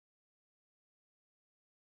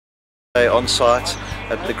On site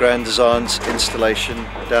at the Grand Designs installation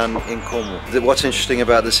down in Cornwall. What's interesting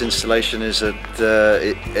about this installation is that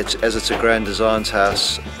as it's a Grand Designs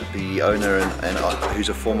house, the owner and who's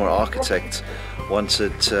a former architect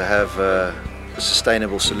wanted to have a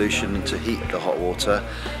sustainable solution to heat the hot water.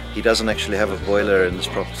 He doesn't actually have a boiler in his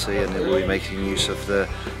property, and he will be making use of the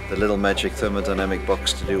little magic thermodynamic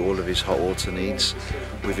box to do all of his hot water needs.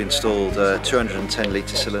 We've installed a 210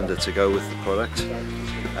 litre cylinder to go with the product,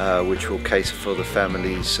 which will cater for the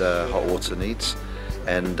family's hot water needs,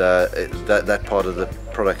 and that part of the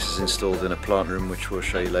product is installed in a plant room, which we'll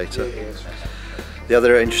show you later. The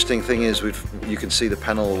other interesting thing is you can see the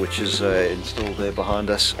panel which is installed there behind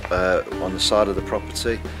us on the side of the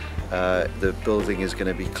property. The building is going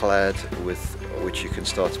to be clad with, which you can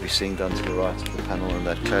start to be seeing down to the right of the panel, and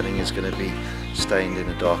that cladding is going to be stained in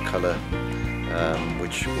a dark colour,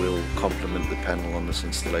 which will complement the panel on this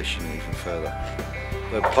installation even further.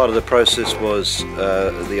 Part of the process was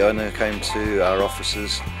the owner came to our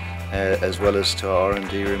offices as well as to our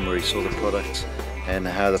R&D room, where he saw the product and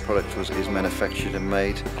how the product is manufactured and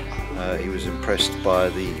made. He was impressed by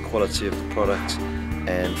the quality of the product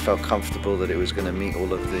and felt comfortable that it was going to meet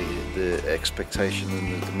all of the expectations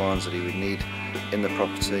and the demands that he would need in the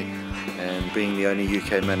property. And being the only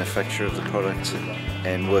UK manufacturer of the product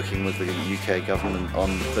and working with the UK government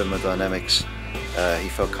on thermodynamics, he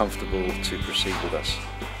felt comfortable to proceed with us.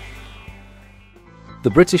 The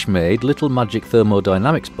British-made Little Magic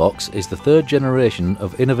Thermodynamics box is the third generation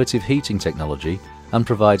of innovative heating technology and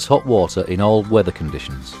provides hot water in all weather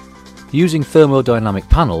conditions. Using thermodynamic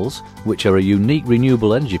panels, which are a unique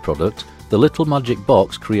renewable energy product, the Little Magic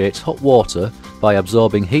box creates hot water by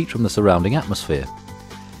absorbing heat from the surrounding atmosphere.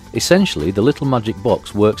 Essentially, the Little Magic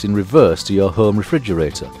box works in reverse to your home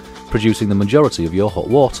refrigerator, producing the majority of your hot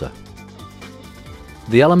water.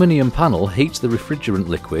 The aluminium panel heats the refrigerant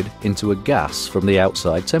liquid into a gas from the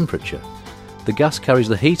outside temperature. The gas carries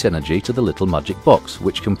the heat energy to the Little Magic box,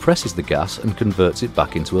 which compresses the gas and converts it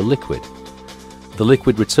back into a liquid. The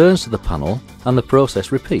liquid returns to the panel and the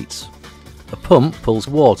process repeats. A pump pulls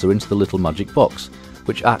water into the Little Magic box,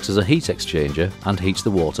 which acts as a heat exchanger and heats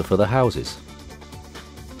the water for the houses.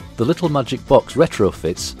 The Little Magic box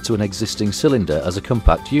retrofits to an existing cylinder as a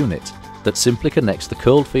compact unit that simply connects the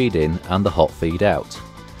cold feed in and the hot feed out,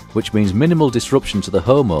 which means minimal disruption to the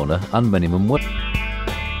homeowner and minimum work.